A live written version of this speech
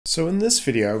So in this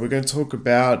video, we're going to talk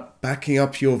about backing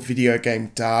up your video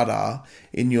game data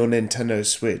in your Nintendo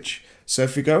Switch. So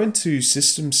if we go into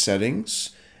System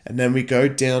Settings, and then we go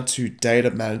down to Data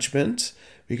Management,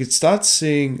 we could start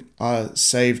seeing our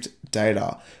saved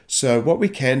data. So what we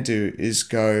can do is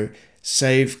go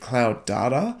Save Cloud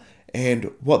Data,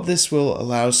 and what this will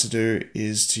allow us to do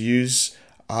is to use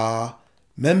our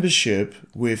membership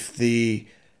with the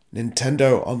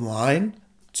Nintendo Online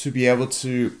to be able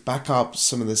to back up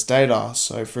some of this data.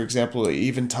 So for example, it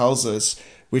even tells us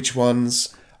which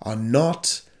ones are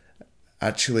not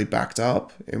actually backed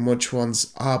up and which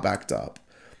ones are backed up.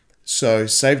 So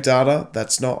save data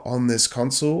that's not on this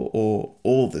console, or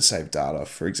all the saved data,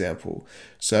 for example.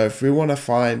 So if we want to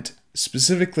find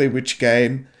specifically which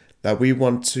game that we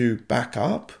want to back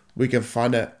up, we can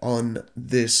find it on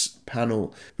this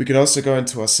panel. We can also go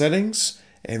into our settings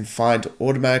and find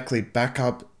automatically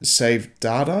backup saved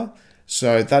data.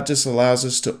 So that just allows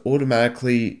us to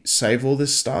automatically save all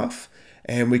this stuff,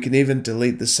 and we can even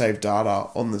delete the saved data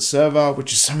on the server,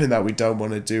 which is something that we don't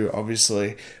want to do,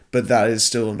 obviously, but that is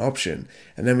still an option.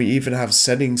 And then we even have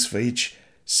settings for each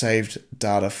saved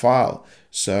data file.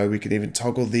 So we can even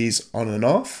toggle these on and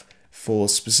off for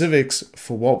specifics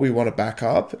for what we want to back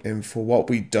up and for what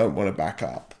we don't want to back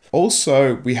up.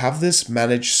 Also, we have this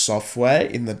manage software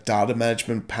in the data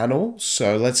management panel.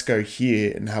 So let's go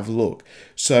here and have a look.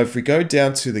 So if we go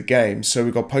down to the game, so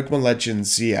we've got Pokemon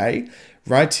Legends ZA.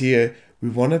 Right here, we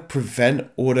want to prevent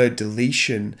auto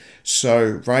deletion.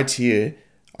 So right here,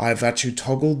 I've actually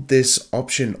toggled this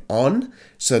option on.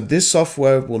 So this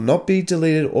software will not be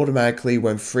deleted automatically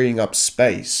when freeing up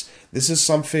space. This is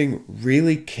something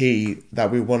really key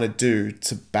that we want to do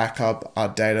to back up our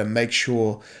data, make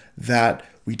sure that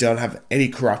we don't have any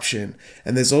corruption.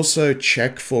 And there's also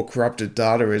check for corrupted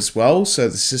data as well. So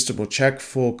the system will check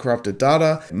for corrupted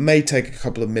data. It may take a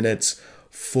couple of minutes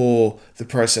for the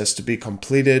process to be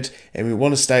completed, and we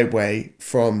want to stay away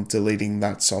from deleting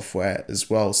that software as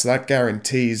well. So that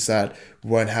guarantees that we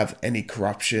won't have any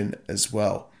corruption as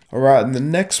well. All right, and the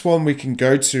next one we can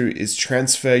go to is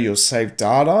transfer your saved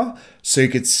data. So you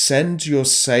could send your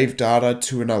saved data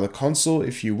to another console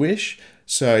if you wish.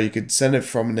 So you could send it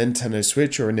from a Nintendo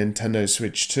Switch or a Nintendo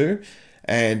Switch 2,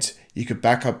 and you could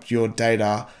back up your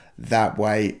data that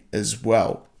way as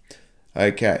well.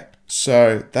 Okay,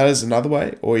 so that is another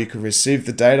way, or you could receive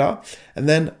the data. And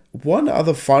then one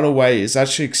other final way is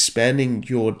actually expanding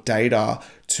your data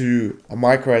to a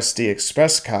microSD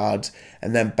express card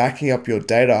and then backing up your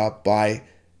data by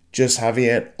just having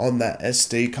it on that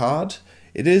SD card.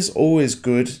 It is always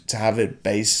good to have it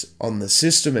based on the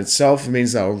system itself. It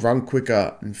means that it will run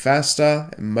quicker and faster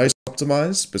and most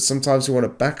optimized, but sometimes you want to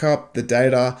back up the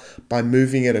data by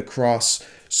moving it across.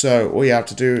 So all you have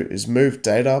to do is move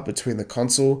data between the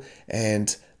console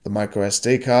and the micro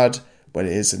SD card when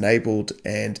it is enabled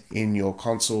and in your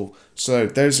console. So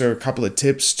those are a couple of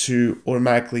tips to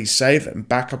automatically save and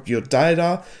back up your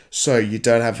data so you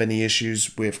don't have any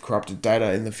issues with corrupted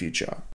data in the future.